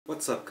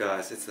What's up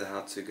guys, it's the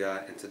How To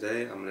Guy, and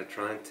today I'm going to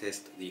try and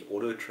test the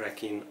auto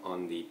tracking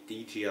on the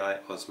DJI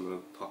Osmo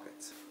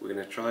Pocket. We're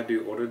going to try to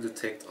do auto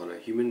detect on a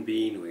human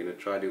being, we're going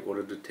to try to do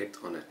auto detect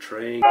on a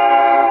train,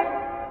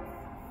 and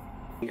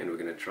we're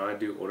going to try to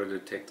do auto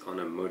detect on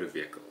a motor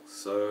vehicle.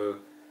 So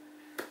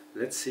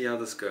let's see how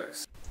this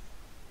goes.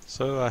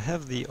 So I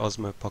have the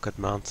Osmo Pocket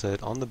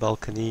mounted on the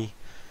balcony,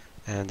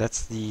 and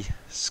that's the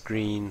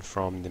screen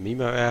from the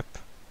Mimo app.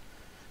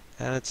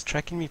 And it's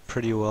tracking me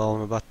pretty well.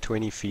 I'm about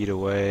 20 feet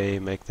away,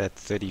 make that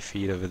 30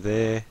 feet over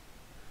there.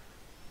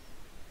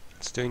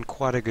 It's doing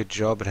quite a good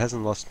job. It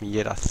hasn't lost me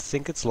yet. I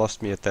think it's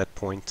lost me at that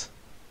point.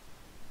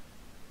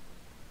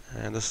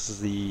 And this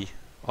is the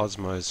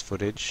Osmo's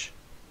footage.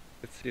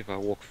 Let's see if I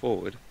walk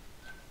forward.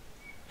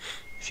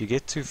 If you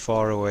get too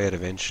far away, it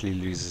eventually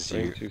loses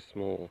you. Too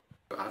small.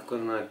 I've got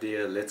an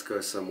idea. Let's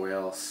go somewhere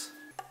else.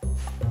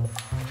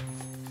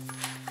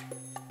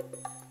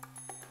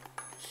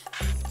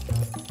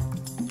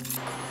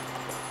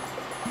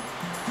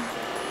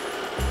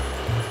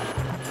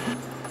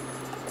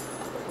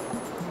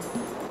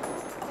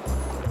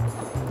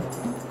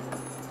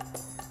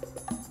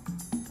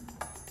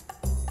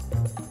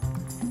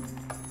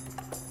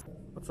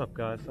 What's up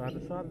guys, so I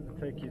decided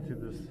to take you to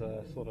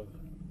this sort of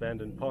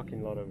abandoned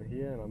parking lot over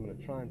here, and I'm going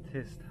to try and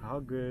test how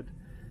good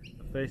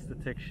the face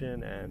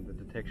detection and the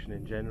detection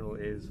in general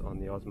is on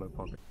the Osmo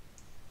Pocket.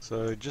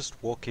 So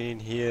just walk in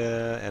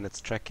here and it's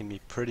tracking me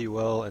pretty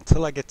well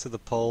until I get to the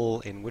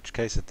pole, in which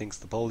case it thinks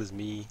the pole is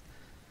me,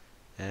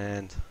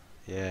 and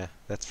yeah,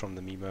 that's from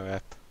the Mimo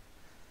app.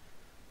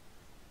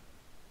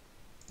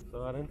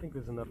 So I don't think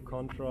there's enough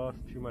contrast,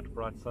 too much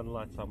bright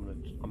sunlight, so I'm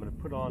gonna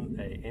put on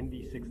a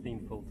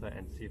ND16 filter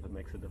and see if it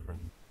makes a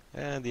difference.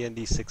 And the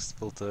ND6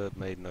 filter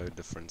made no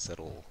difference at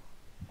all.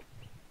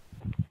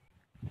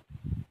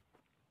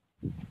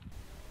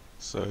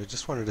 So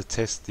just wanted to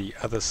test the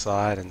other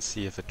side and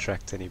see if it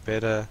tracked any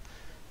better.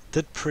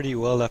 Did pretty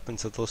well up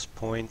until this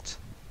point.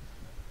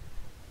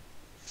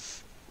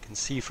 You can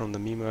see from the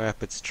Mimo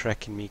app it's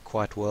tracking me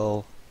quite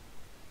well.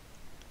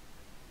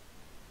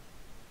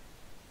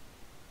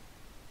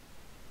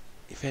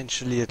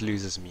 Eventually it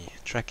loses me.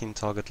 Tracking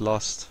target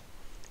lost.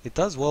 It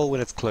does well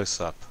when it's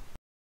close up.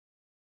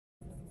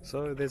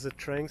 So there's a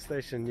train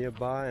station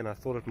nearby, and I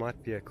thought it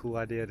might be a cool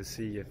idea to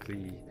see if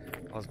the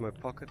Osmo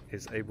Pocket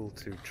is able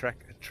to track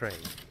a train.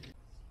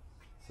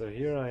 So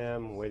here I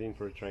am waiting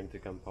for a train to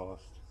come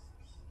past.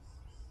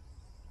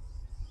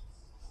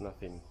 There's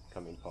nothing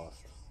coming past.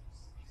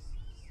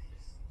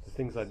 The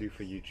things I do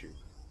for YouTube.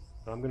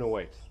 But I'm gonna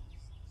wait.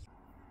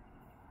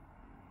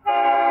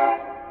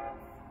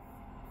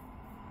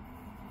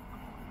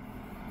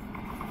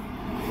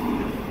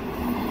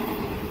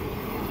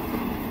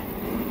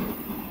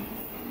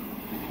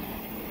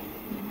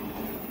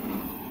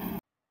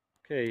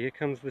 Okay, here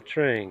comes the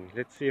train.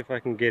 Let's see if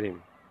I can get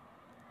him.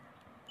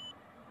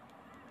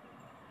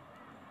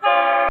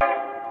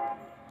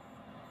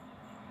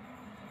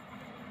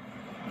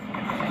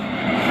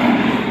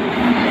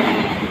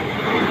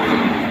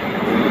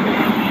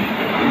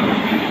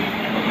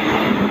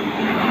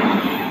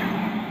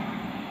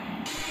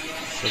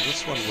 So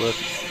this one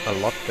worked a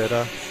lot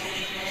better.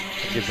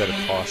 I'll give that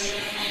a pass.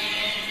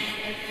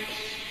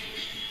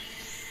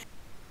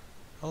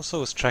 I also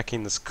was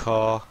tracking this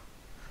car.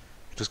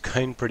 It was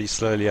going pretty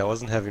slowly. I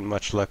wasn't having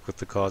much luck with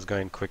the cars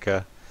going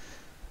quicker.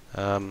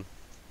 Yeah,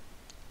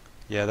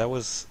 that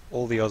was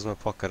all the Osmo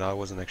Pocket. I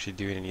wasn't actually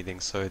doing anything,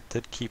 so it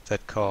did keep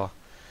that car.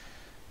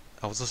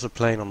 I was also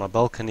playing on my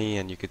balcony,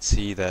 and you could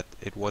see that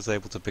it was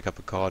able to pick up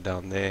a car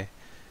down there.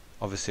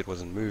 Obviously it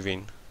wasn't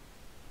moving.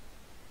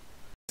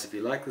 If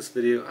you like this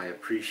video, I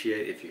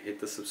appreciate if you hit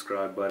the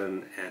subscribe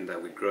button, and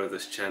we grow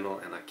this channel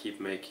and I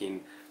keep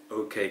making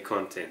okay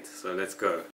content. So let's go.